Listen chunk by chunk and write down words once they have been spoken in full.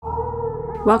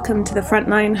Welcome to the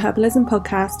Frontline Herbalism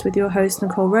podcast with your host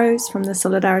Nicole Rose from the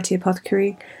Solidarity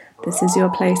Apothecary. This is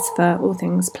your place for all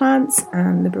things plants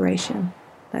and liberation.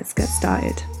 Let's get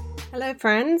started. Hello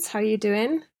friends, how are you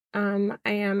doing? I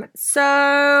am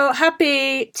so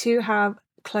happy to have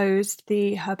closed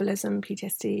the Herbalism,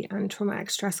 PTSD and Traumatic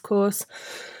Stress course.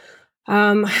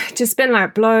 Just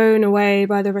been blown away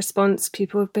by the response.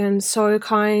 People have been so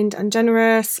kind and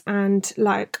generous, and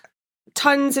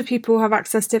tons of people have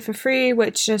accessed it for free,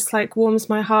 which just warms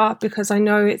my heart because I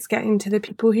know it's getting to the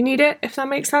people who need it, if that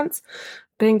makes sense.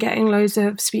 Been getting loads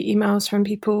of sweet emails from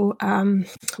people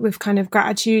with kind of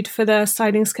gratitude for the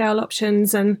sliding scale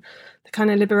options and the kind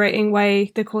of liberating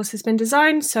way the course has been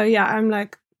designed. So yeah, I'm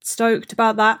stoked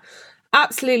about that.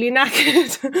 Absolutely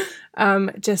knackered.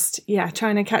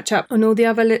 Trying to catch up on all the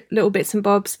other little bits and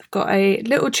bobs. I've got a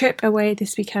little trip away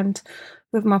this weekend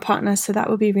with my partner, so that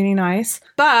will be really nice.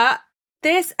 But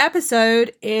this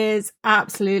episode is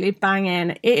absolutely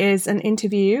banging. It is an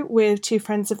interview with two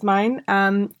friends of mine,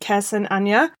 Kes and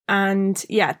Anja. And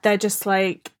yeah, they're just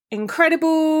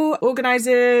incredible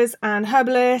organizers and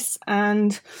herbalists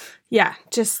and yeah,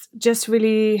 just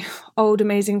really old,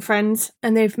 amazing friends.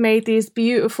 And they've made these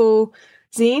beautiful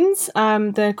zines,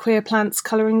 the Queer Plants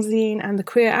Colouring Zine and the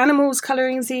Queer Animals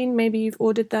Colouring Zine. Maybe you've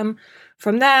ordered them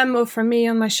from them or from me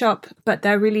on my shop, but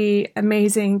they're really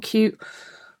amazing, cute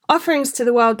offerings to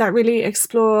the world that really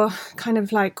explore kind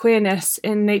of queerness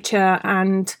in nature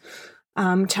and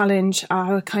challenge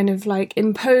our kind of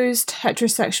imposed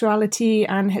heterosexuality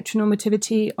and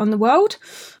heteronormativity on the world.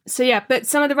 So yeah, but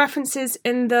some of the references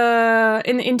in the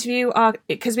interview are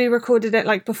because we recorded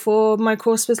it before my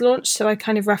course was launched, so I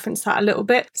kind of referenced that a little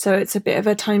bit. So it's a bit of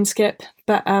a time skip,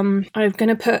 but I'm going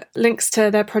to put links to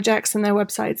their projects and their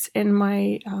websites in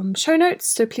my show notes,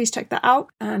 so please check that out.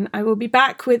 And I will be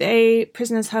back with a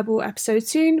Prisoners Herbal episode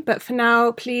soon, but for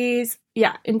now, please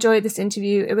enjoy this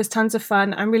interview. It was tons of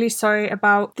fun. I'm really sorry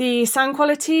about the sound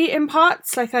quality in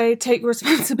parts. I take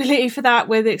responsibility for that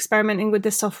with experimenting with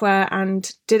the software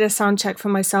and did a sound check for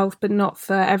myself, but not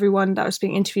for everyone that was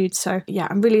being interviewed. So yeah,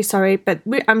 I'm really sorry, but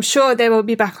I'm sure they will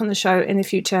be back on the show in the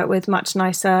future with much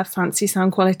nicer, fancy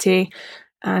sound quality.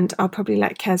 And I'll probably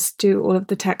let Kes do all of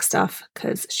the tech stuff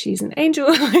because she's an angel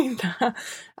like that.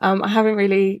 I haven't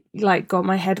really got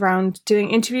my head around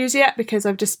doing interviews yet because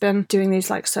I've just been doing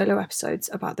these solo episodes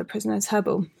about the Prisoners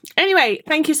Herbal. Anyway,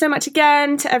 thank you so much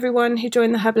again to everyone who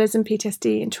joined the Herbalism,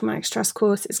 PTSD and Traumatic Stress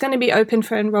course. It's going to be open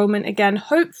for enrollment again,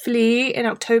 hopefully in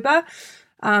October.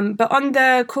 But on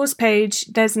the course page,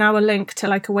 there's now a link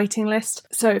to a waiting list.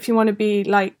 So if you want to be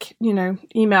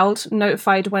emailed,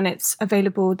 notified when it's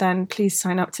available, then please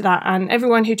sign up to that. And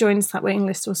everyone who joins that waiting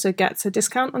list also gets a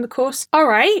discount on the course. All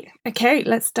right. Okay,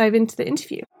 let's dive into the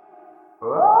interview.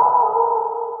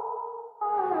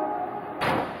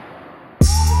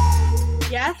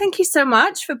 Yeah, thank you so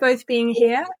much for both being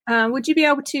here. Would you be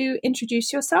able to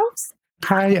introduce yourselves?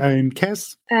 Hi, I'm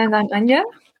Kes. And I'm Anja.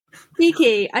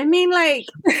 Kiki, I mean Are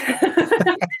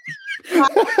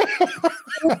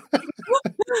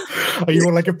you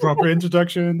on a proper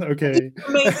introduction? Okay.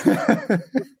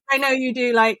 I know you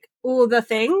do all the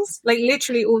things,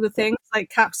 literally all the things,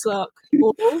 caps lock,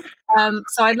 all.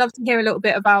 So I'd love to hear a little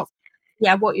bit about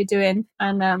what you're doing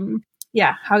and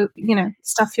how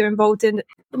stuff you're involved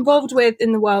with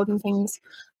in the world and things.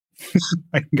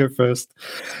 I can go first.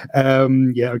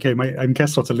 I'm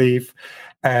Kes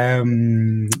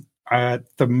Otterleaf. At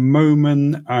the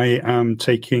moment, I am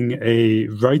taking a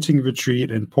writing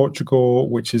retreat in Portugal,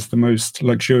 which is the most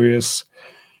luxurious,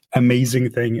 amazing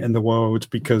thing in the world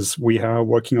because we are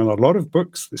working on a lot of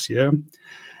books this year,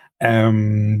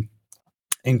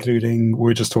 including, we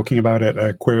were just talking about it,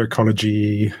 a queer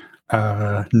ecology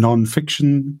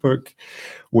non-fiction book,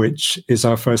 which is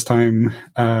our first time,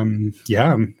 I'm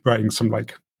writing some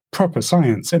proper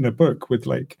science in a book with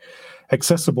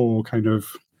accessible kind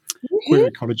of queer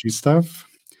ecology stuff.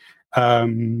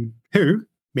 Who?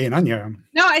 Me and Anja.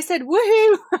 No, I said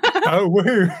woohoo. Oh,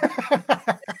 woohoo.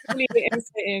 Really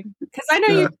irritating. Because I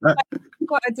know you've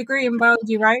got a degree in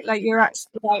biology, right? You're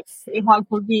actually a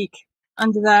hardcore geek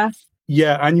under there.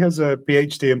 Yeah, Anja's a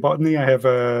PhD in botany. I have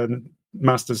a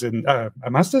master's in a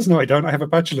master's? No, I don't. I have a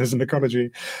bachelor's in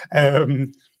ecology.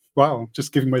 Wow,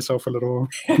 just giving myself a little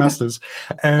master's.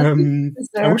 I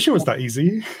wish it was that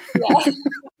easy. Yeah.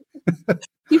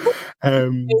 You put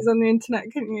things on the internet,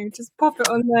 couldn't you? Just pop it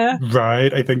on there.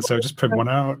 Right, I think so. Just print one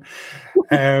out.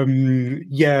 I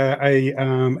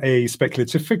am a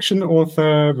speculative fiction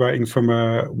author, writing from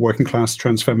a working class,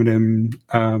 trans feminine,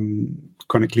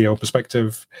 chronically ill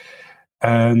perspective,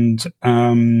 and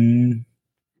community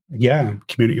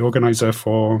organizer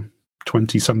for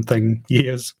 20-something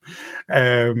years.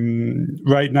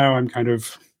 Right now, I'm kind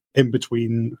of in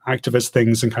between activist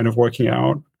things and kind of working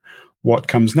out what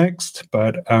comes next.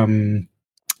 But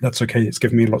that's okay. It's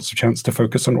given me lots of chance to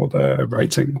focus on all the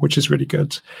writing, which is really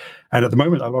good. And at the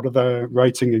moment, a lot of the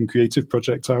writing and creative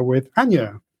projects are with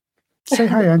Anja. Say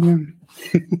hi, Anja.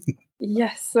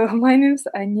 Yes, so my name's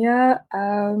Anja.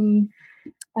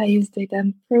 I use they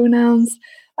them pronouns.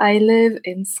 I live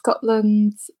in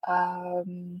Scotland,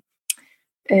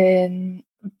 in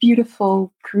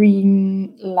beautiful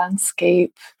green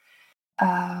landscape.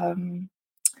 And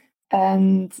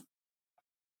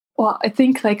well, I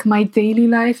think like my daily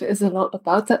life is a lot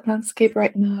about that landscape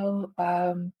right now.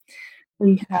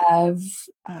 We have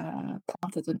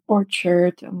planted an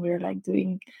orchard, and we're like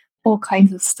doing all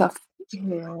kinds of stuff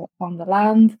here on the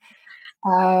land.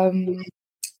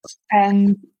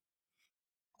 And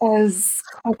as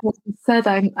Carlos said,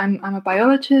 I'm a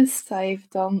biologist. I've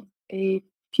done a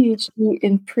PhD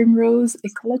in primrose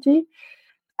ecology,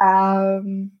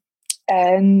 and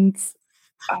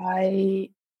I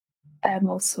am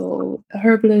also a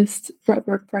herbalist,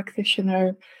 breathwork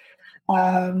practitioner,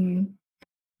 and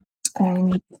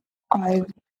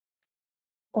I've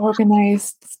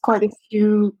organized quite a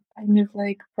few kind of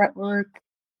like breathwork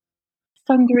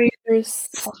fundraisers.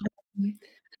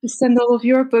 To send all of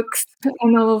your books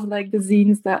and all of like the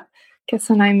zines that Kes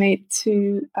and I made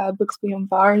to Books Beyond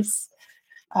Bars.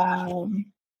 So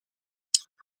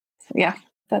yeah,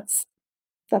 that's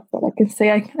what I can say,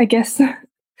 I guess.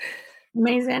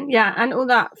 Amazing. Yeah, and all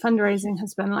that fundraising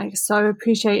has been like so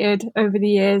appreciated over the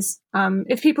years.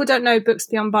 If people don't know, Books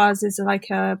Beyond Bars is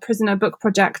like a prisoner book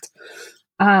project,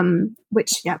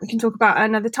 which we can talk about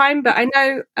another time. But I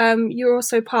know you were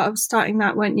also part of starting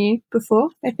that, weren't you, before,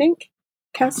 I think?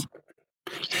 Kes?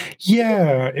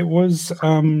 Yeah, it was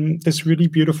this really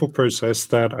beautiful process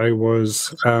that I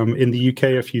was in the UK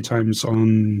a few times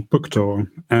on book tour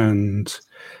and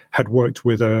had worked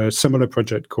with a similar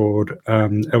project called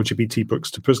LGBT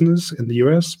Books to Prisoners in the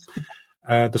US,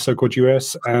 the so-called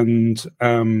US. And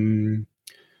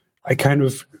I kind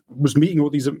of was meeting all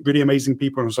these really amazing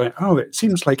people. And I was like, oh, it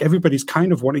seems like everybody's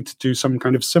kind of wanting to do some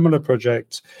kind of similar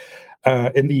project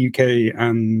in the UK.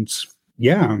 And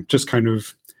just kind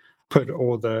of put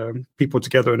all the people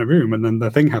together in a room, and then the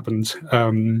thing happened,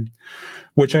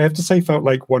 which I have to say felt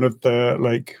like one of the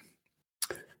like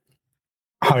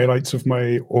highlights of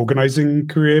my organizing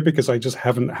career, because I just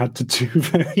haven't had to do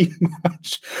very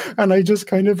much, and I just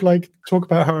kind of like talk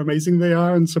about how amazing they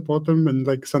are and support them and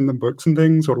like send them books and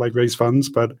things or like raise funds,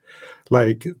 but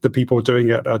like the people doing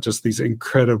it are just these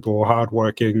incredible,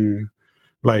 hardworking,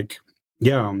 like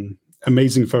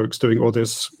amazing folks doing all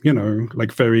this,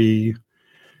 like very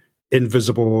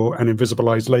invisible and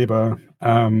invisibilized labor,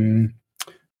 and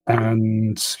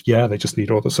they just need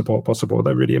all the support possible.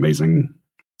 They're really amazing.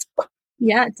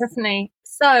 Yeah, definitely.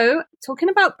 So talking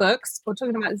about books or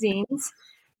talking about zines,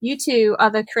 you two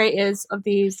are the creators of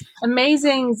these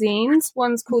amazing zines.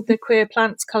 One's called the Queer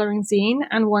Plants Colouring Zine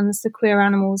and one's the Queer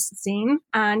Animals Zine.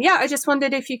 And I just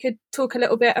wondered if you could talk a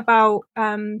little bit about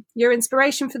your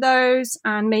inspiration for those,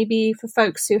 and maybe for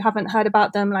folks who haven't heard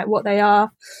about them, like what they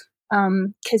are.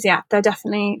 Because they're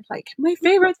definitely like my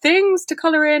favorite things to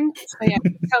color in. So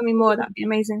tell me more. That'd be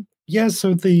amazing. Yeah,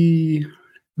 so the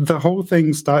whole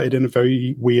thing started in a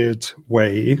very weird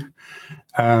way,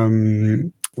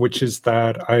 which is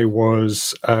that I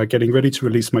was getting ready to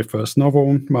release my first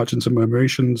novel, Margins and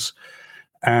Murmurations,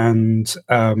 and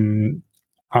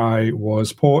I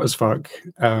was poor as fuck,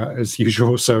 as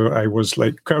usual. So I was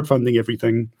like crowdfunding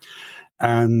everything.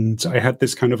 And I had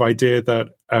this kind of idea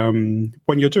that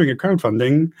when you're doing a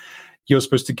crowdfunding, you're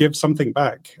supposed to give something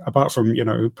back, apart from,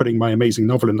 putting my amazing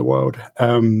novel in the world.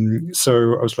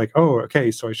 So I was like, oh,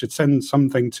 okay, so I should send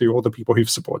something to all the people who've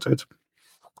supported,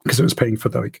 because it was paying for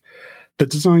the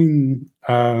design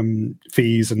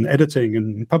fees and editing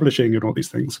and publishing and all these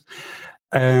things.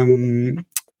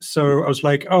 So I was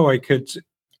like, oh, I could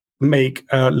make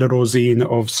a little zine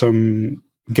of some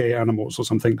gay animals or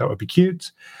something that would be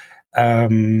cute.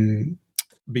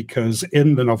 Because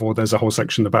in the novel there's a whole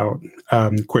section about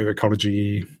queer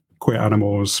ecology, queer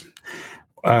animals,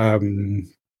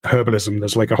 herbalism.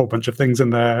 There's like a whole bunch of things in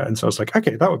there, and so I was like,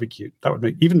 okay, that would be cute. That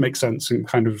would make sense and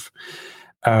kind of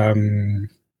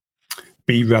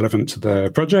be relevant to the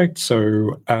project.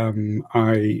 So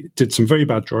I did some very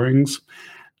bad drawings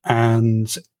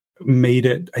and made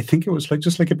it. I think it was like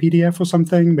just like a PDF or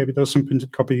something. Maybe there was some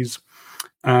printed copies,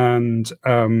 and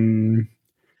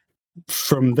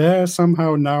from there,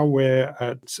 somehow now we're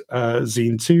at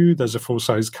Zine 2. There's a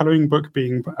full-size coloring book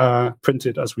being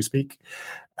printed as we speak.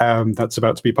 That's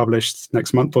about to be published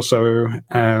next month or so.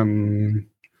 And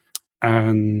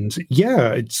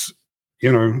yeah, it's,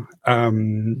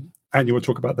 and you will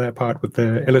talk about their part with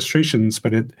the illustrations,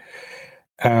 but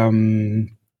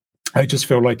I just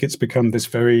feel like it's become this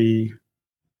very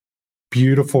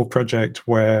beautiful project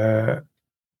where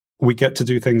we get to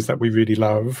do things that we really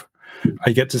love.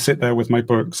 I get to sit there with my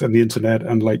books and the internet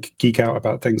and like geek out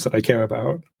about things that I care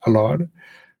about a lot.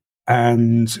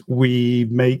 And we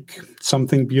make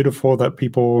something beautiful that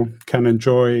people can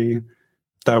enjoy,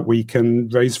 that we can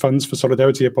raise funds for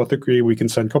Solidarity Apothecary. We can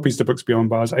send copies to Books Beyond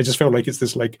Bars. I just feel like it's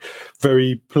this like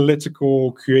very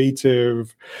political,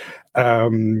 creative, I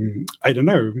don't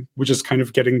know, we're just kind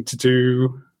of getting to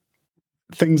do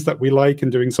things that we like and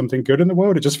doing something good in the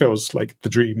world. It just feels like the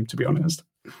dream, to be honest.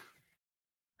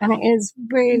 And it is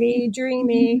really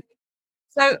dreamy.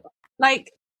 So,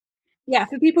 like, yeah,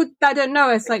 for people that don't know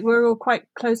us, like, we're all quite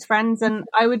close friends, and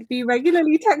I would be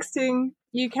regularly texting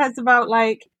you, Kez, about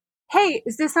like, hey,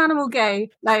 is this animal gay?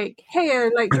 Like, hey,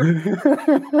 like, do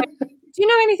you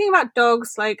know anything about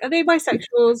dogs? Like, are they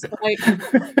bisexuals? Like,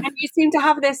 and you seem to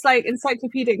have this like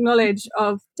encyclopedic knowledge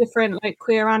of different like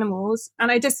queer animals. And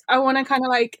I want to kind of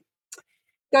like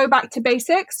go back to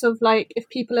basics of like, if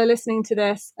people are listening to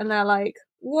this and they're like,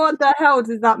 what the hell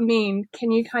does that mean?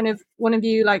 Can you kind of, one of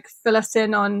you, like fill us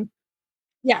in on,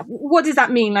 yeah, what does that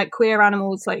mean? Like queer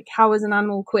animals, like how is an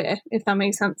animal queer, if that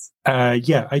makes sense?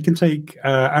 Yeah, I can take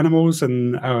animals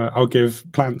and I'll give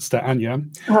plants to Anja.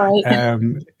 All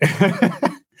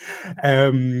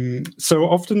right. So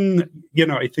often,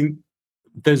 I think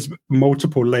there's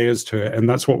multiple layers to it, and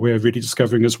that's what we're really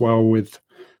discovering as well with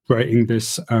writing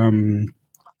this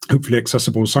hopefully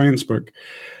accessible science book,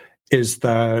 is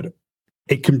that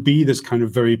it can be this kind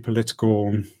of very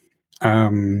political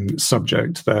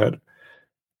subject that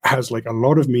has like a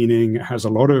lot of meaning, has a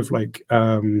lot of like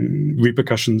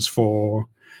repercussions for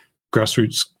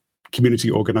grassroots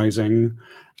community organizing.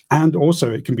 And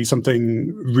also it can be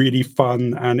something really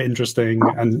fun and interesting.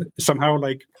 And somehow,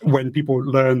 like, when people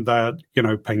learn that,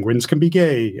 penguins can be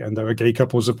gay and there are gay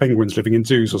couples of penguins living in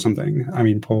zoos or something. I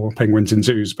mean, poor penguins in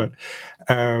zoos, but,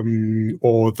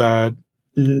 or that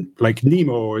like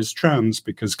Nemo is trans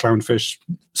because clownfish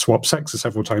swap sexes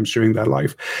several times during their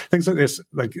life. Things like this,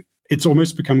 like, it's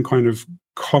almost become kind of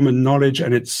common knowledge,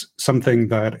 and it's something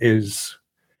that is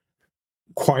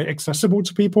quite accessible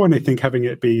to people. And I think having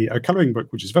it be a coloring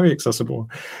book, which is very accessible,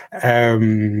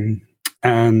 and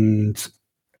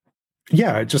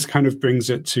yeah, it just kind of brings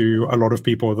it to a lot of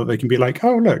people that they can be like,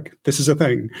 oh, look, this is a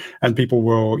thing. And people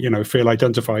will, feel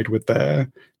identified with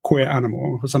their queer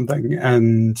animal or something.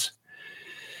 And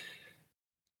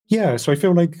yeah, so I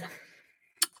feel like,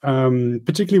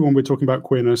 particularly when we're talking about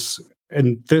queerness,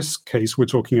 in this case, we're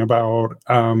talking about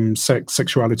sex,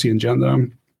 sexuality, and gender.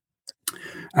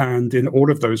 And in all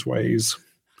of those ways,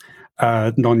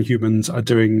 non-humans are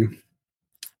doing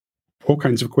all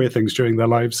kinds of queer things during their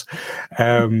lives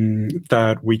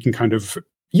that we can kind of,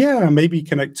 maybe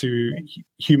connect to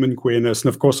human queerness. And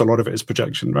of course, a lot of it is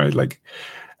projection, right? Like,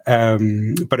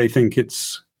 but I think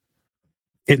it's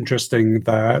interesting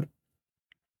that,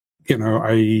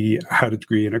 I had a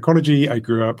degree in ecology. I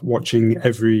grew up watching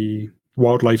every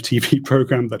wildlife TV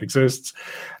program that exists,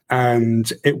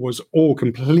 and it was all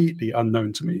completely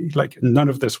unknown to me. Like, none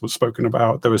of this was spoken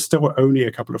about. There was still only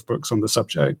a couple of books on the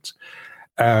subject,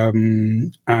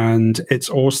 and it's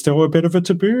all still a bit of a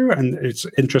taboo. And it's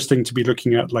interesting to be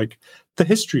looking at like the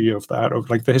history of that, of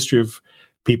like the history of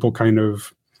people kind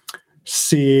of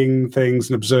seeing things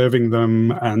and observing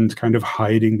them and kind of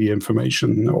hiding the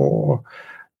information, or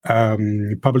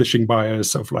publishing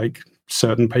bias of like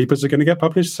certain papers are going to get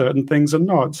published, certain things are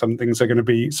not. Some things are going to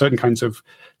be, certain kinds of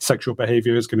sexual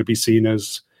behavior is going to be seen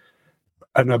as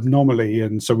an abnormality,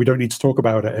 and so we don't need to talk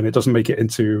about it, and it doesn't make it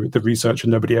into the research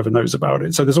and nobody ever knows about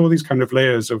it. So there's all these kind of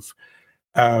layers of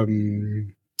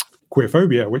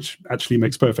queerphobia, which actually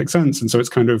makes perfect sense. And so it's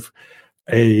kind of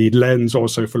a lens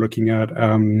also for looking at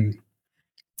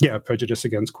prejudice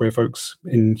against queer folks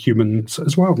in humans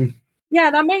as well. Yeah,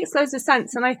 that makes loads of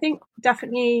sense. And I think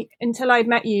definitely until I'd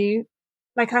met you,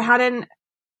 like I hadn't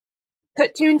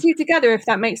put two and two together, if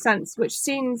that makes sense, which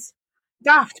seems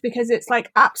daft because it's like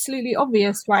absolutely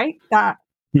obvious, right? That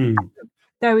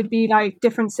there would be like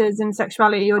differences in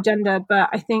sexuality or gender. But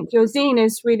I think your zine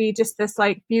is really just this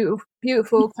like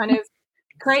beautiful kind of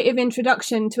creative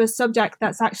introduction to a subject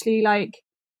that's actually like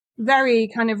very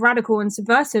kind of radical and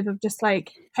subversive, of just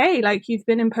like, hey, like you've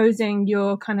been imposing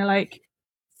your kind of like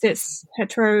this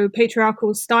hetero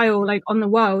patriarchal style like on the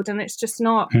world, and it's just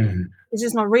not it's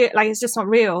just not real, like it's just not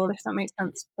real, if that makes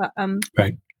sense. But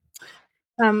right.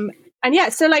 And yeah,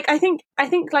 so like I think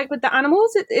like with the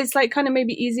animals, it's like kind of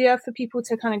maybe easier for people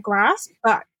to kind of grasp.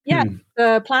 But yeah,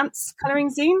 the plants coloring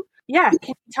zine. Yeah, can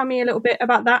you tell me a little bit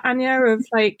about that, Anja? Of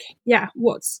like, yeah,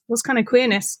 what's kind of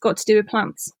queerness got to do with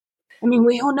plants? I mean,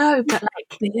 we all know, but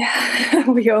like, yeah,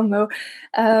 we all know.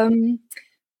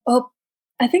 Well,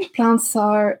 I think plants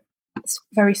are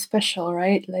very special,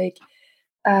 right? Like,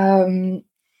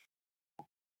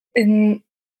 in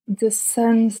the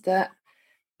sense that,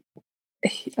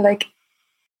 like,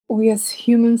 we as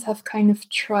humans have kind of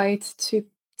tried to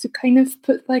kind of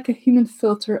put like a human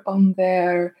filter on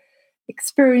their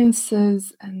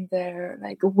experiences and their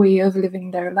like way of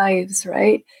living their lives,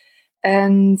 right?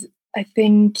 And I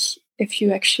think if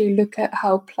you actually look at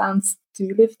how plants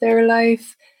do live their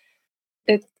life,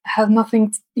 it has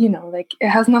nothing like it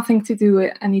has nothing to do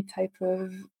with any type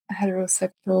of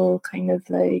heterosexual kind of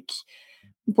like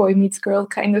boy meets girl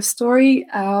kind of story.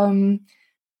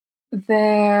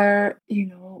 Their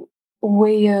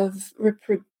way of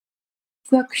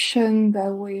reproduction,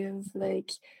 their way of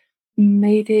like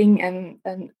mating, and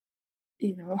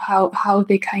how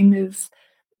they kind of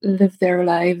live their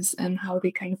lives and how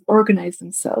they kind of organize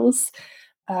themselves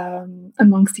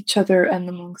amongst each other and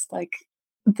amongst like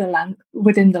the land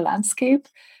within the landscape,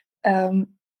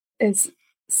 is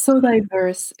so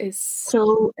diverse, is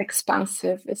so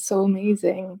expansive, is so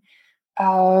amazing.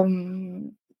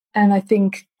 And I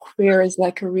think queer is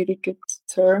like a really good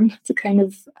term to kind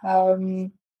of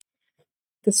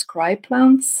describe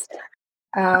plants.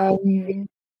 And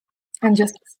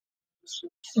just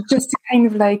to kind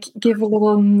of like give a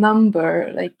little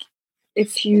number, like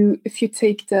if you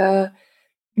take the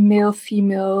male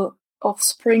female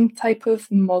offspring type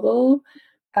of model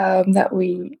that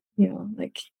we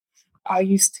like are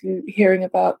used to hearing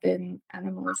about in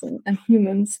animals and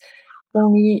humans,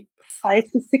 only 5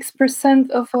 to 6%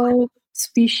 of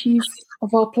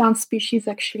all plant species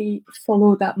actually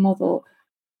follow that model.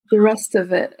 The rest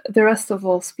of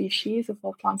all species, of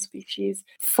all plant species,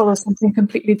 follow something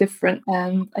completely different,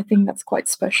 and I think that's quite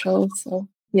special. So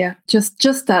yeah, just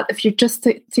that. If you're just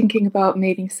thinking about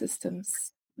mating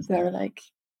systems, they're like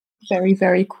very,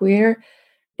 very queer.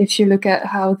 If you look at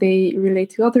how they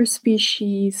relate to other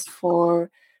species for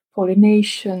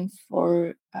pollination,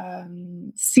 for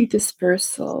seed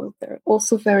dispersal, they're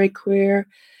also very queer.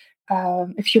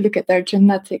 If you look at their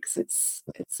genetics, it's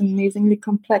amazingly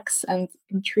complex and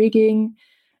intriguing.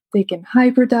 They can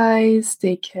hybridize.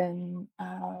 They can,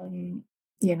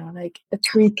 like a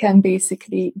tree can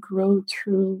basically grow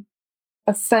through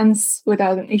a fence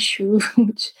without an issue,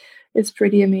 which is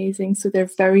pretty amazing. So they're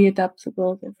very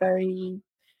adaptable. They're very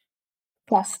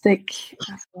plastic.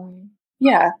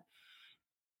 Yeah.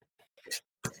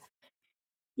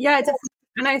 Yeah, definitely.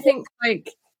 And I think like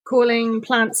calling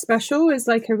plants special is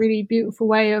like a really beautiful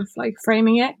way of like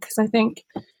framing it, because I think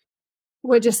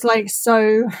we're just like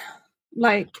so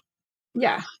like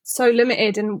so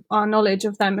limited in our knowledge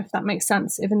of them, if that makes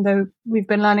sense. Even though we've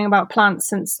been learning about plants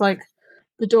since like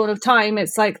the dawn of time,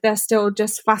 it's like they're still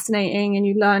just fascinating, and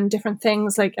you learn different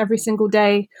things like every single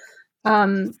day.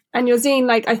 And your zine,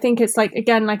 like I think it's like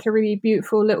again like a really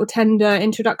beautiful little tender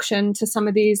introduction to some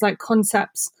of these like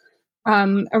concepts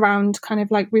around kind of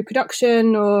like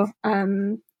reproduction, or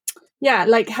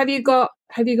like have you got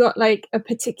like a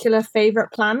particular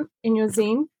favorite plant in your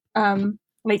zine?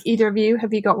 Like either of you,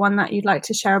 have you got one that you'd like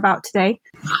to share about today?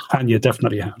 Anja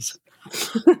definitely has.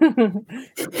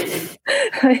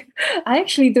 I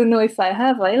actually don't know if I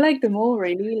have. I like them all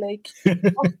really. Like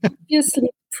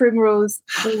obviously primrose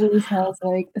always has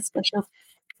like a special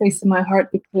place in my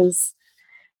heart because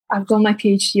I've done my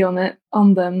PhD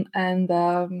on them,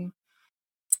 and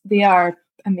they are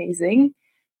amazing.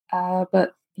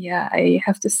 But yeah, I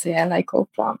have to say I like all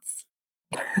plants.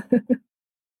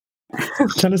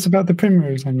 Tell us about the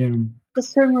primrose, Anja. The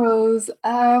primrose.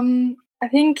 I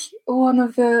think one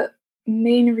of the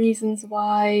main reasons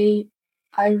why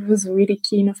I was really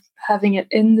keen of having it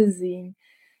in the zine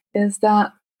is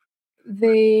that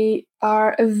they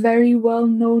are a very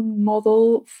well-known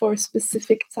model for a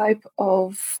specific type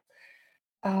of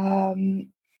a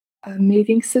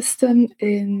mating system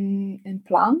in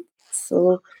plants.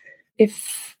 So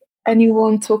if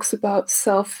anyone talks about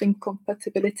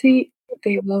self-incompatibility,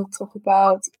 they will talk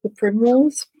about the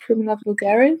primrose, Primula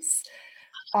vulgaris.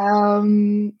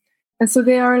 And so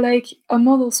they are like a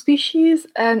model species,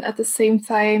 and at the same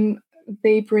time,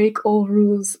 they break all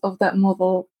rules of that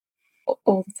model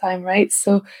all the time, right?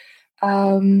 So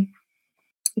the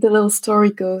little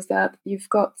story goes that you've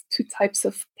got two types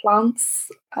of plants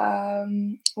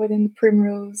within the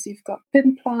primrose. You've got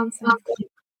pin plants and you've got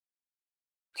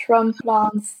drum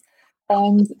plants,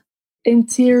 and in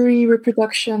theory,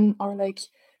 reproduction or like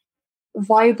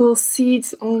viable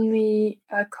seeds only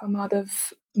come out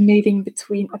of mating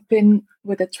between a pin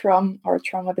with a trum or a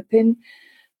trum with a pin.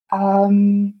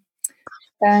 And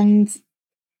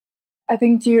I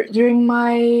think during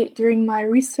my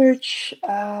research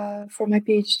for my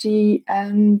PhD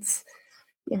and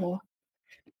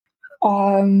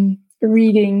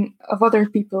reading of other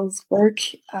people's work,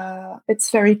 it's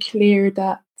very clear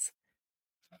that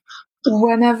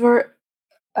whenever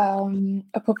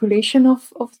a population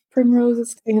of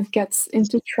primroses kind of gets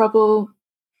into trouble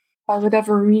by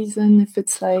whatever reason, if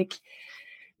it's like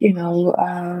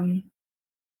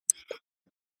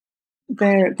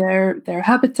their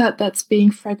habitat that's being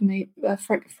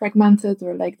fragmented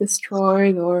or like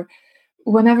destroyed, or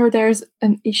whenever there's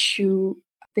an issue,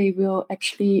 they will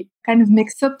actually kind of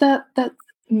mix up that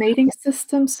mating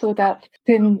system so that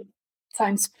pin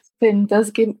times pin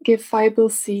does give viable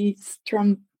seeds,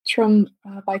 trum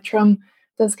by trum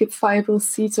does give viable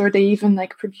seeds, or they even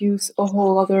like produce a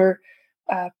whole other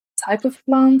type of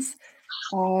plants.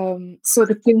 So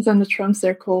the pins and the trums,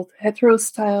 they're called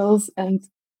heterostyles, and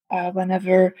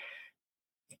whenever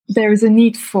there is a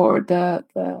need for the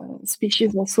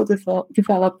species also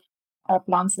develop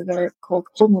plants that are called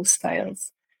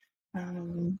homostyles.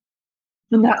 And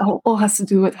that all has to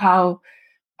do with how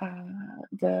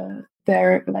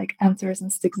their like anthers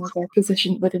and stigmas are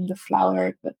positioned within the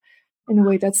flower. But in a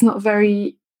way, that's not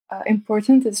very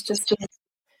important. It's just that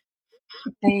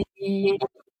they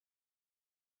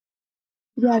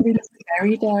really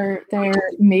vary their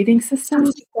mating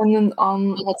systems dependent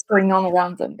on what's going on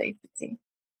around them, basically.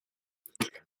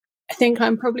 I think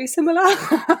I'm probably similar.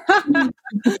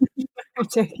 I'm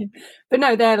joking. But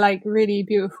no, they're like really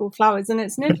beautiful flowers, and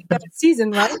it's nearly their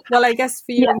season, right? Well, I guess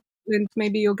for you in England,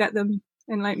 maybe you'll get them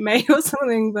in like May or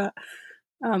something, but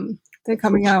they're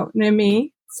coming out near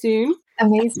me soon.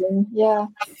 Amazing, yeah.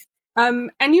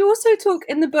 And you also talk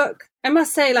in the book, I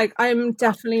must say, like, I'm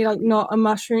definitely like not a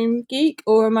mushroom geek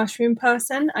or a mushroom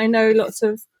person. I know lots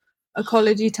of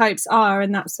ecology types are,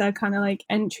 and that's their kind of like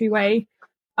entryway.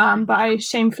 But I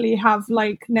shamefully have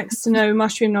like next to no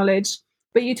mushroom knowledge.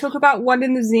 But you talk about one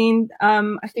in the zine.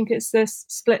 I think it's this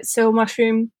split sill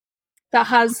mushroom that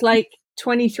has like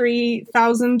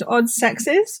 23,000 odd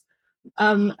sexes.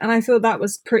 And I thought that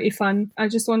was pretty fun. I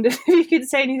just wondered if you could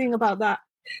say anything about that.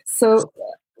 So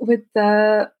with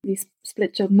these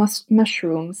split sill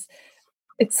mushrooms,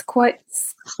 it's quite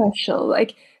special.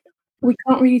 Like, we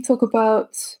can't really talk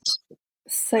about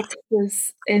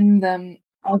sexes in them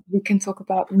as we can talk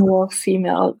about male or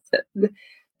female.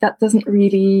 That doesn't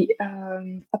really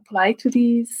apply to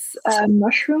these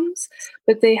mushrooms,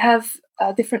 but they have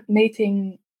different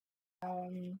mating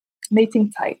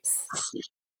types.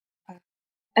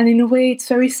 And in a way, it's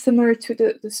very similar to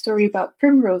the story about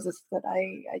primroses that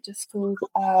I just told.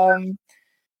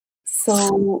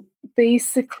 So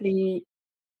basically,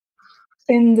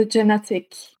 in the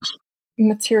genetic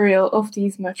material of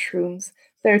these mushrooms,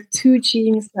 there are two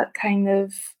genes that kind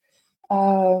of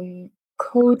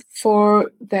code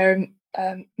for their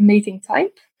mating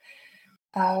type.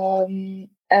 And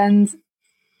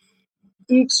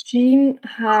each gene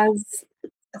has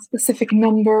a specific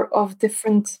number of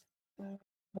different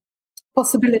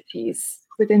possibilities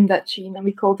within that gene, and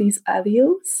we call these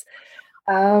alleles.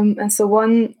 And so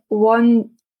one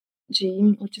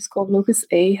gene, which is called locus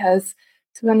A, has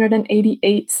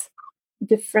 288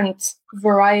 different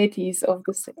varieties of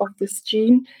this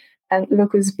gene, and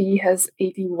locus B has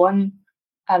 81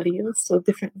 alleles, so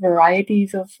different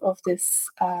varieties of this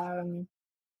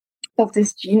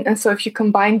gene. And so if you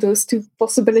combine those two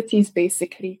possibilities,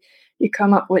 basically, you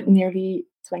come up with nearly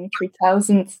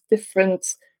 23,000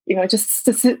 different, just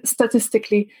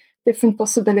statistically different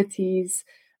possibilities.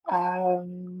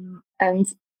 And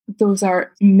those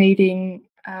are mating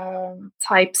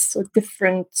types, so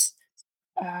different,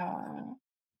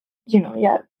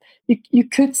 you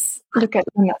could look at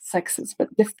them as sexes,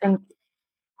 but different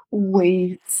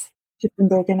ways,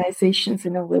 different organizations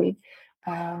in a way.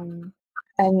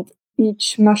 And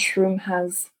each mushroom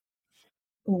has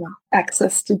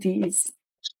access to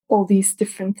all these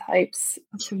different types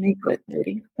to make it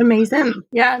really amazing.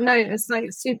 Yeah, no, it's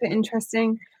like super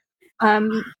interesting.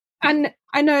 And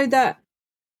I know that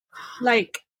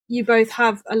like you both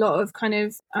have a lot of kind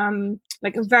of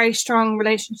like a very strong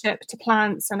relationship to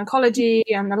plants and ecology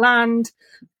and the land,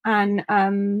 and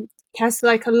guess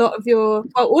like a lot of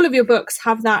all of your books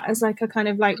have that as like a kind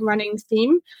of like running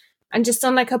theme. And just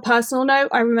on like a personal note,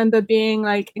 I remember being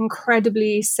like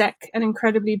incredibly sick and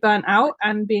incredibly burnt out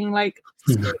and being like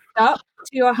up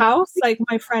to your house. Like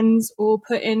my friends all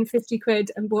put in 50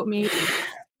 quid and bought me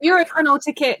you were a tunnel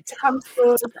ticket to come to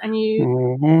schools, and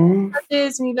you and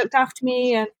you looked after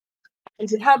me and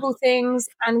did herbal things.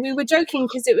 And we were joking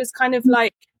because it was kind of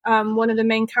like one of the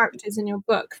main characters in your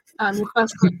book, your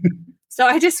first book. So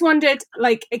I just wondered,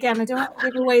 like, again, I don't want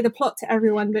to give away the plot to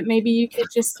everyone, but maybe you could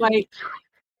just like,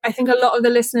 I think a lot of the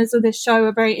listeners of this show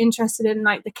are very interested in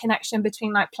like the connection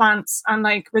between like plants and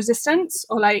like resistance,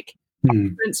 or like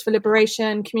movements for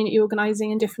liberation, community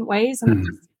organizing in different ways. And I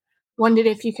just wondered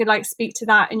if you could like speak to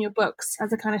that in your books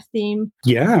as a kind of theme.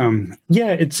 Yeah,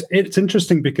 it's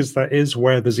interesting because that is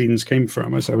where the zines came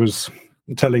from. As I was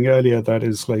telling earlier, that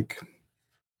is like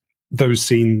those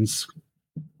scenes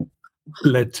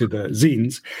led to the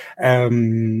zines,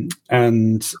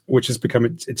 and which has become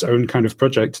its own kind of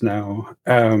project now.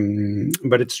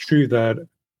 But it's true that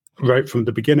right from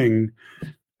the beginning,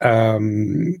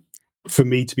 for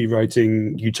me to be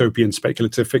writing utopian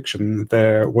speculative fiction,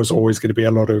 there was always going to be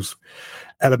a lot of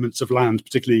elements of land,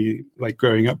 particularly like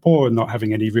growing up poor and not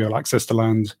having any real access to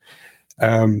land,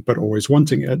 but always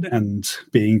wanting it and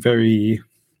being very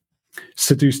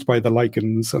seduced by the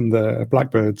lichens and the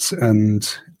blackbirds. And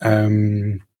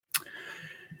so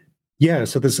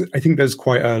I think there's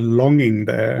quite a longing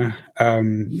there,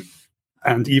 and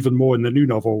even more in the new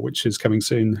novel, which is coming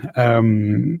soon.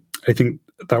 I think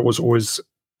that was always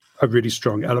a really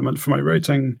strong element for my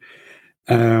writing.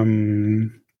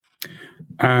 And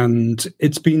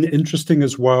it's been interesting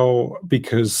as well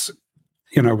because,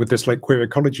 with this like queer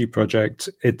ecology project,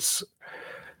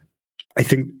 I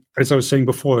think, as I was saying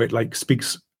before, it like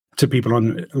speaks to people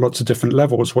on lots of different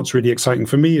levels. What's really exciting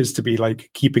for me is to be like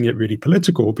keeping it really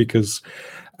political, because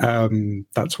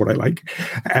that's what I like.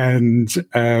 And,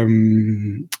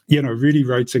 really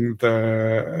writing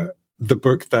the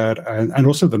book that, and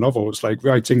also the novels, like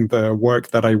writing the work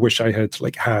that I wish I had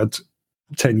like had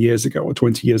 10 years ago or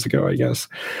 20 years ago, I guess.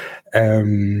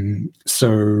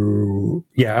 So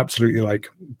yeah, absolutely, like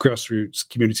grassroots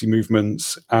community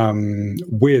movements,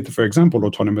 with, for example,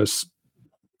 autonomous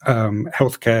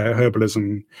healthcare,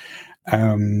 herbalism,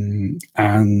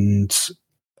 and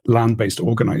land-based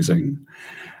organizing.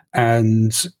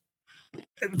 And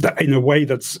that, in a way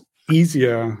that's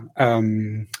easier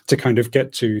to kind of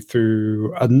get to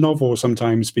through a novel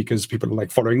sometimes, because people are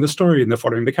like following the story and they're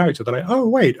following the character. They're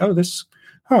like,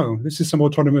 this is some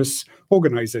autonomous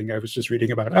organizing I was just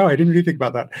reading about. I didn't really think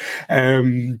about that.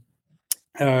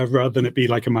 Rather than it be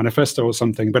like a manifesto or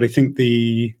something. But I think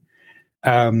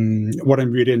what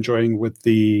I'm really enjoying with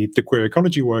the queer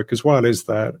ecology work as well is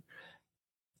that,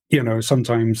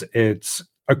 sometimes it's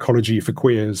ecology for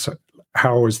queers.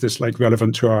 How is this like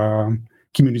relevant to our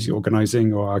community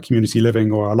organizing or our community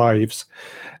living or our lives?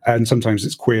 And sometimes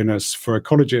it's queerness for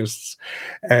ecologists,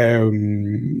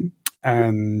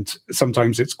 and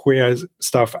sometimes it's queer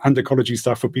stuff and ecology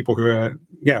stuff for people who are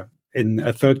in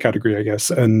a third category, I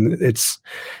guess. And it's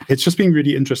just been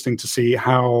really interesting to see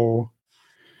how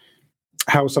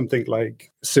something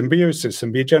like symbiosis,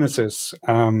 symbiogenesis,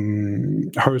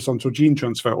 horizontal gene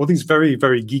transfer, all these very,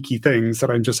 very geeky things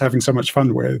that I'm just having so much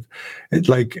fun with, it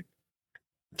like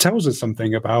tells us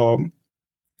something about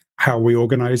how we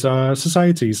organize our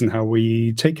societies and how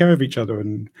we take care of each other.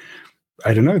 And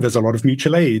I don't know, there's a lot of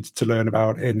mutual aid to learn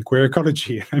about in queer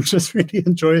ecology. I'm just really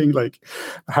enjoying like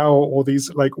how all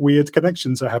these like weird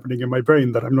connections are happening in my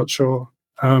brain that I'm not sure.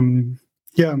 I don't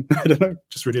know,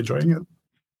 just really enjoying it.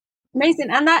 Amazing.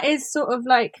 And that is sort of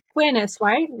like queerness,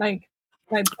 right? Like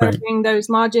building those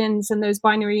margins and those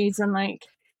binaries, and like,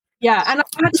 yeah. And I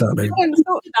hadn't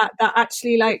thought of that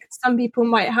actually, like, some people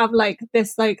might have like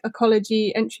this like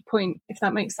ecology entry point, if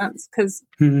that makes sense. Because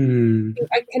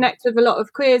I connect with a lot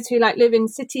of queers who like live in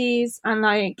cities, and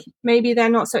like maybe they're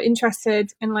not so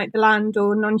interested in like the land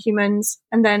or non-humans.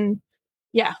 And then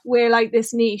we're like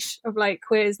this niche of like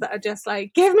queers that are just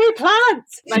like, give me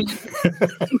plants, like,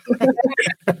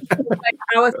 like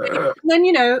our thing.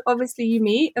 And then obviously you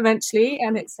meet eventually,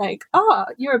 and it's like,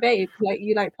 you're a babe, like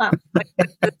you like plants. Like,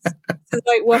 this is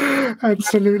like what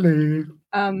absolutely.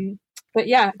 But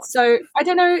yeah, so I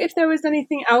don't know if there was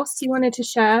anything else you wanted to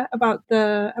share about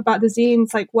the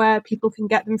zines, like where people can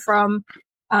get them from,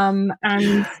 and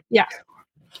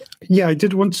Yeah, I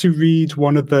did want to read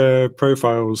one of the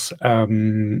profiles,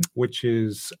 which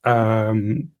is,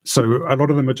 so a lot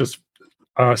of them are just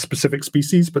specific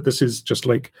species, but this is just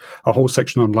like a whole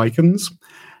section on lichens.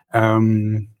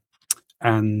 And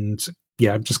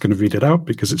yeah, I'm just going to read it out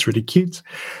because it's really cute.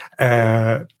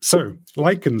 So,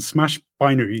 lichens smash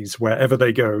binaries wherever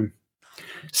they go.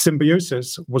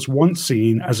 Symbiosis was once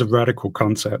seen as a radical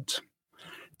concept.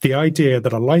 The idea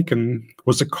that a lichen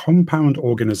was a compound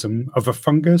organism of a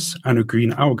fungus and a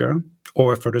green alga,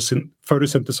 or a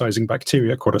photosynthesizing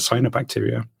bacteria called a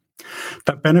cyanobacteria,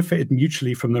 that benefited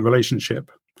mutually from the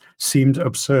relationship seemed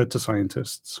absurd to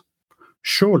scientists.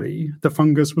 Surely the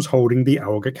fungus was holding the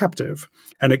alga captive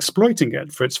and exploiting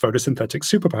it for its photosynthetic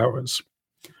superpowers.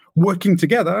 Working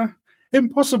together?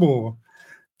 Impossible!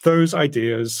 Those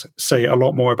ideas say a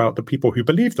lot more about the people who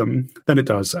believe them than it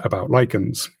does about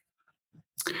lichens.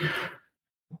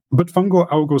 But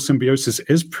fungal-algal symbiosis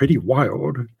is pretty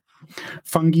wild.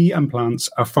 Fungi and plants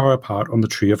are far apart on the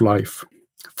tree of life.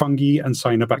 Fungi and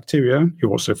cyanobacteria, who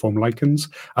also form lichens,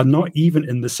 are not even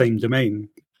in the same domain,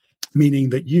 meaning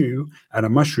that you and a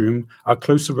mushroom are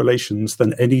closer relations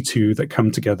than any two that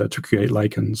come together to create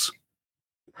lichens.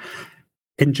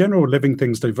 In general, living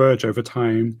things diverge over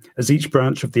time as each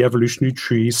branch of the evolutionary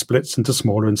tree splits into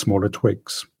smaller and smaller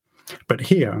twigs. But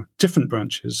here, different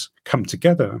branches come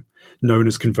together, known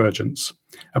as convergence.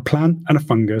 A plant and a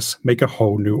fungus make a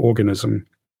whole new organism.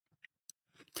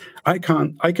 I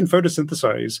can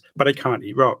photosynthesize, but I can't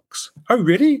eat rocks. Oh,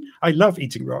 really? I love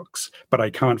eating rocks, but I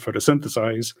can't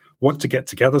photosynthesize. Want to get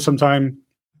together sometime?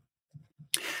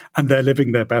 And they're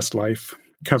living their best life,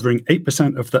 covering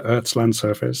 8% of the Earth's land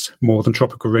surface, more than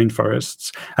tropical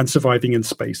rainforests, and surviving in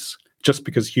space, just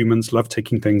because humans love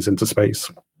taking things into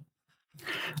space.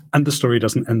 And the story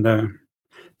doesn't end there.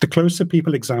 The closer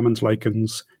people examined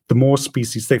lichens, the more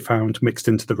species they found mixed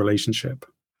into the relationship.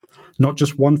 Not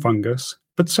just one fungus,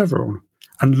 but several.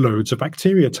 And loads of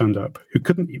bacteria turned up who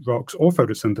couldn't eat rocks or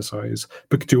photosynthesize,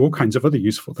 but could do all kinds of other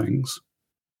useful things.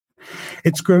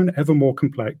 It's grown ever more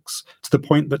complex to the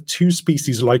point that two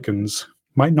species lichens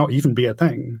might not even be a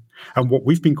thing, and what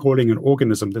we've been calling an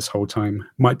organism this whole time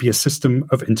might be a system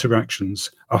of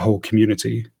interactions, a whole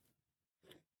community.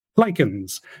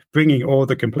 Lichens, bringing all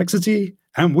the complexity,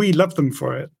 and we love them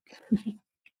for it.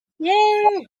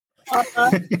 Yay!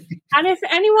 And if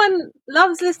anyone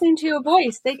loves listening to your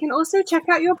voice, they can also check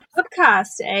out your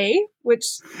podcast, which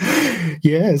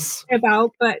yes,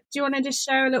 about. But do you want to just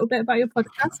share a little bit about your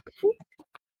podcast?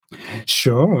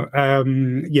 Sure.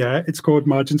 Yeah, it's called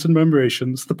Margins and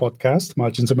Memorations, the podcast.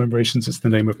 Margins and Memorations is the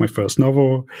name of my first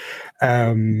novel.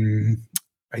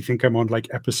 I think I'm on like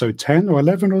episode 10 or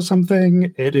 11 or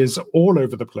something. It is all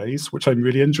over the place, which I'm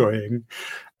really enjoying.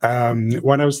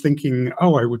 When I was thinking,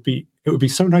 it would be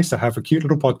so nice to have a cute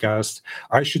little podcast.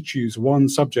 I should choose one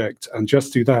subject and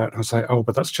just do that. I was like,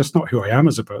 but that's just not who I am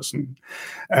as a person.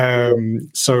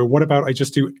 So what about I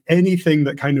just do anything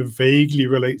that kind of vaguely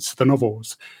relates to the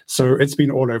novels? So it's been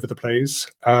all over the place.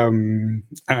 And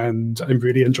I'm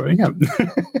really enjoying it.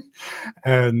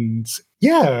 And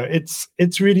yeah,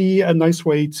 it's really a nice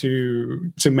way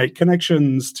to make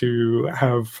connections, to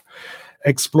have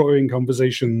exploring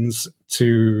conversations,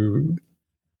 to,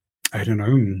 I don't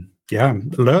know,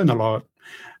 learn a lot.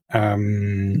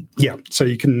 So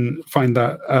you can find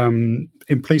that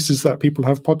in places that people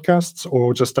have podcasts,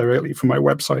 or just directly from my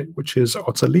website, which is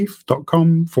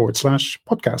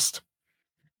otterleaf.com/podcast.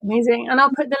 Amazing. And I'll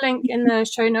put the link in the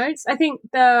show notes. I think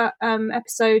the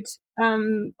episode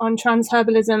on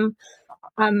transherbalism,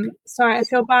 sorry, I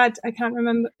feel bad. I can't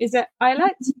remember. Is it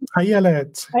Eyelet?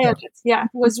 Eyelet. Yeah,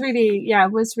 was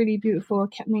really beautiful. I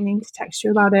kept meaning to text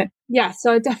you about it. Yeah,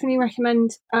 so I definitely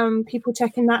recommend people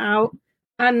checking that out.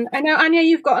 And I know, Anja,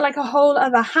 you've got like a whole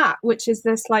other hat, which is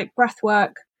this like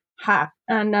breathwork hat.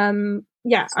 And I'm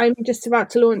just about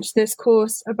to launch this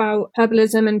course about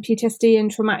herbalism and PTSD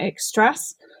and traumatic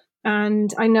stress.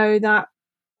 And I know that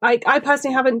I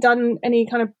personally haven't done any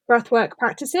kind of breathwork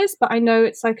practices, but I know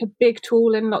it's like a big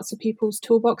tool in lots of people's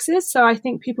toolboxes. So I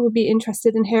think people would be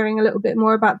interested in hearing a little bit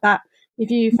more about that. If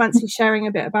you fancy sharing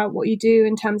a bit about what you do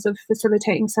in terms of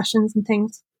facilitating sessions and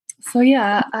things. So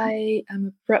yeah, I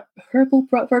am a herbal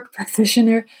breathwork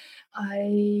practitioner.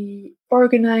 I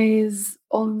organize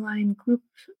online group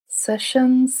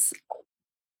sessions,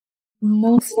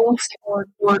 mostly for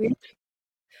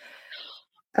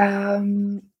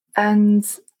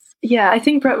and yeah, I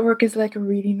think breathwork is like a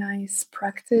really nice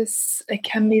practice. It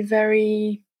can be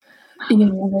very,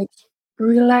 like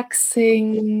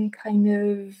relaxing, kind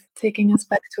of taking us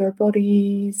back to our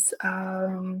bodies.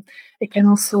 It can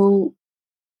also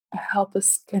help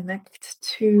us connect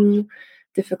to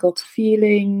difficult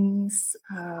feelings,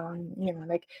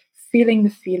 like feeling the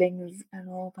feelings and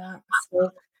all that.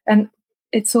 So, and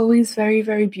it's always very,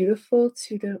 very beautiful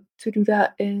to do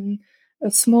that in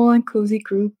a small and cozy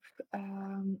group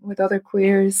with other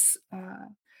queers.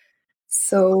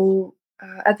 So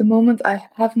at the moment, I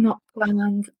have not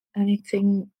planned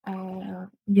anything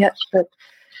yet, but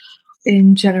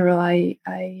in general, I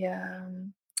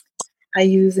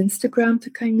use Instagram to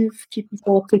kind of keep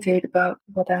people up to date about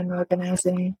what I'm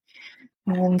organizing.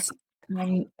 And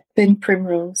Thin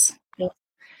Primrose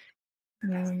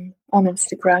on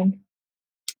Instagram.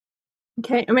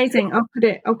 Okay, amazing. I'll put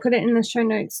it in the show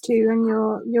notes too, and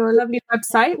your lovely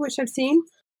website, which I've seen.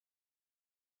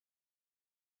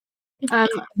 I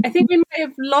think we might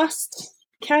have lost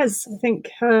Kez. I think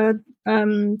her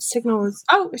signals.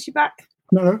 Oh, is she back?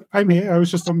 No, I'm here. I was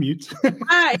just on mute.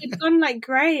 It's gone like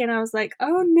grey, and I was like,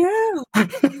 oh no.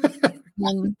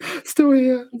 Still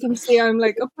here. You can see I'm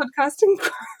like a podcasting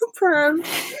pro.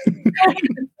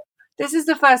 This is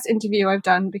the first interview I've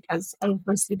done because I've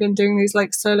obviously been doing these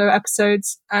like solo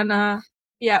episodes, and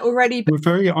already we're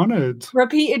very honoured.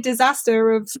 Repeated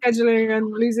disaster of scheduling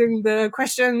and losing the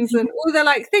questions and all the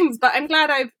like things. But I'm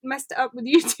glad I've messed it up with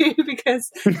you two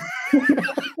because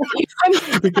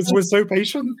because we're so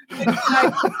patient.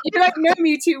 You like know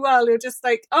me too well. You're just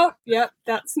like, oh, yep,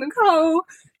 that's Nicole.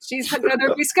 She's going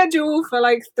to reschedule for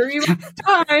like 3 months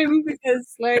time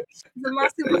because like she's a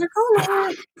massive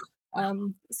Nicole.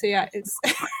 So yeah, it's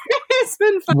it's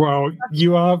been fun. Well,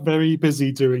 you are very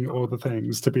busy doing all the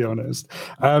things, to be honest.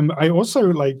 I also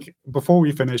like before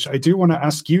we finish, I do want to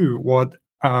ask you what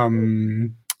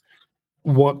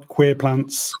queer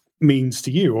plants means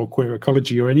to you, or queer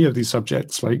ecology, or any of these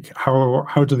subjects. Like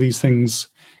how do these things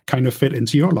kind of fit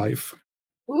into your life?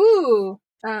 Ooh,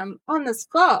 on the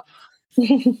spot.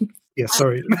 Yeah,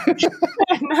 sorry.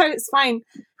 No, it's fine.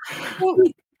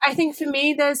 I think for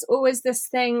me, there's always this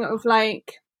thing of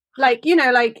like you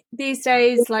know, like these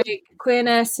days, like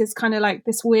queerness is kind of like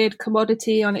this weird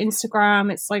commodity on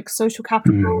Instagram. It's like social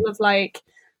capital of like,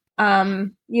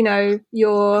 you know,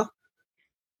 you're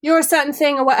a certain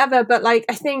thing or whatever. But like,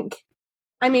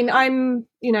 I mean, I'm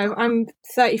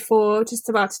 34, just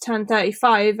about to turn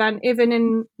 35, and even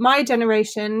in my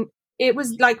generation, it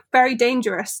was like very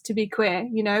dangerous to be queer,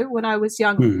 you know, when I was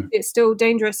young. It's still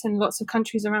dangerous in lots of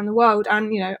countries around the world.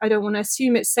 And, you know, I don't want to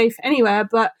assume it's safe anywhere,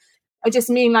 but I just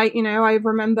mean like, you know, I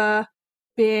remember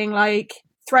being like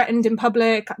threatened in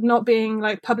public, not being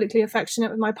like publicly affectionate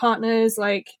with my partners,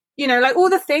 like, you know, like all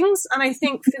the things. And I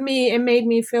think for me, it made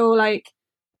me feel like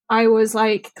I was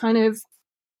like kind of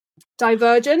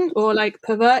divergent or like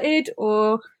perverted,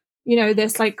 or you know,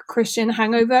 this like Christian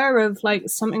hangover of like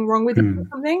something wrong with you or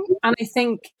something. And I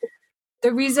think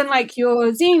the reason like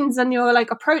your zines and your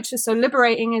like approach is so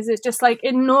liberating is it's just like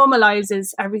it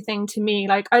normalizes everything to me.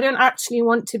 Like I don't actually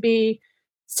want to be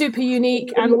super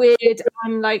unique and weird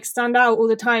and like stand out all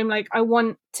the time. Like I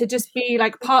want to just be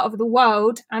like part of the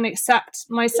world and accept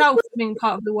myself being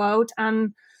part of the world.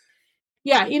 And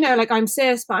yeah, you know, like I'm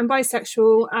cis, but I'm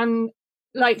bisexual, and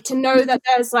like to know that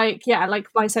there's like, yeah, like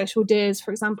bisexual deers,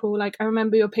 for example. Like I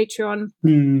remember your Patreon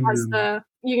as the,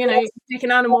 you know, pick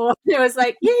an animal. It was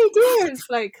like, yay, deers,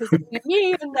 like because they're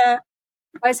new and they're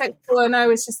bisexual, and I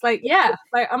was just like, yeah,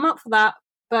 like I'm up for that.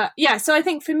 But yeah, so I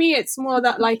think for me, it's more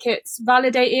that like it's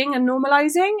validating and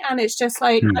normalizing, and it's just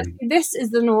like actually, this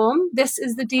is the norm, this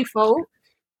is the default,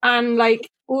 and like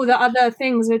all the other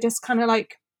things are just kind of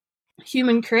like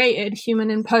human created, human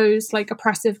imposed, like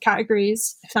oppressive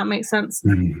categories, if that makes sense.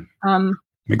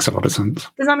 Makes a lot of sense.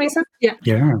 Does that make sense?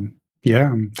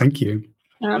 Yeah, thank you.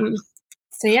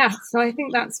 So yeah, so I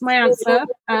think that's my answer.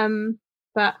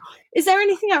 But is there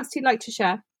anything else you'd like to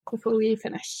share before we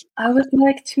finish? I would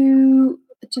like to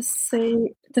just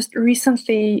say, just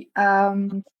recently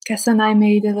Kes and I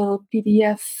made a little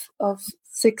PDF of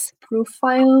 6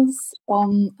 profiles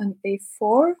on an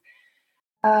A4.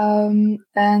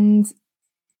 And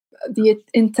the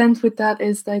intent with that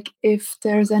is like if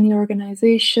there's any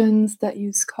organizations that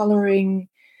use coloring,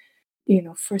 you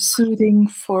know, for soothing,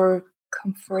 for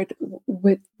comfort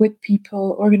with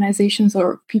people, organizations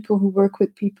or people who work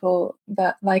with people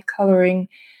that like coloring,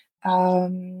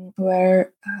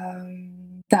 where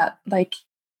that like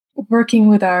working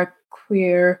with our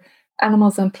queer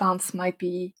animals and plants might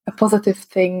be a positive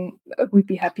thing, we'd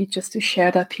be happy just to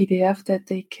share that PDF that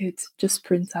they could just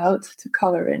print out to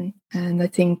color in. And I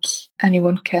think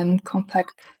anyone can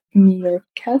contact me or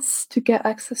Kes to get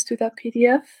access to that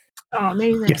PDF. Oh,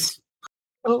 amazing. Yes.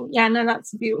 Oh, yeah, no,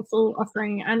 that's a beautiful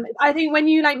offering. And I think when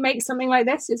you like make something like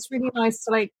this, it's really nice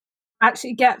to like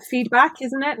actually get feedback,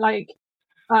 isn't it? Like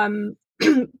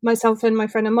myself and my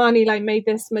friend Amani like made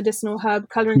this medicinal herb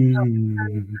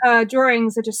coloring. Her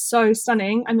drawings are just so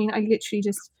stunning. I mean, I literally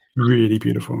just really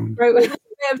beautiful wrote a bit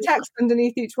of text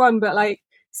underneath each one, but like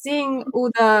seeing all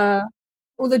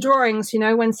the drawings, you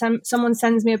know, when someone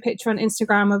sends me a picture on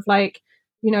Instagram of like,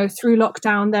 you know, through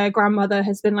lockdown their grandmother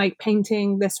has been like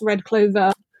painting this red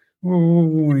clover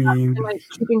and like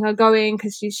keeping her going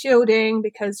because she's shielding,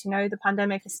 because you know the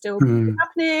pandemic is still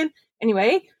happening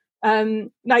anyway.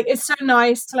 like it's so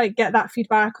nice to like get that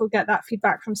feedback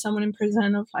from someone in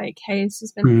prison of like, hey, this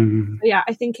has been yeah,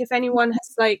 I think if anyone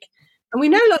has like, and we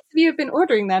know lots of you have been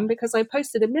ordering them because I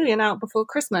posted 1 million out before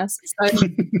Christmas, so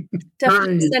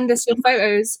definitely send us your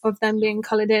photos of them being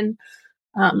coloured in.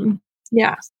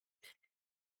 Yeah.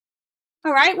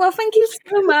 All right, well, thank you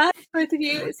so much, both of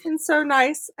you. It's been so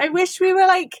nice. I wish we were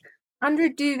like under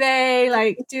duvet,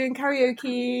 like doing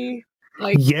karaoke,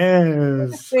 like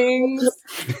yes things.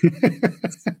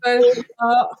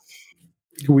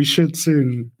 We should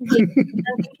soon. Yeah. And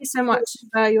thank you so much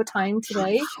for your time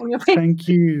today. And thank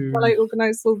you. While I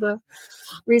organise all the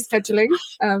rescheduling.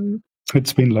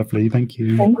 It's been lovely. Thank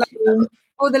you. Thank you.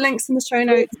 All the links in the show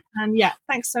notes. And yeah,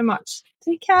 thanks so much.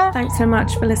 Take care. Thanks so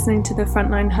much for listening to the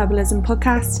Frontline Herbalism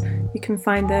podcast. You can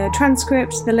find the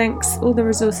transcript, the links, all the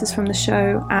resources from the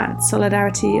show at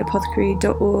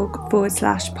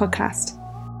solidarityApothecary.org/podcast.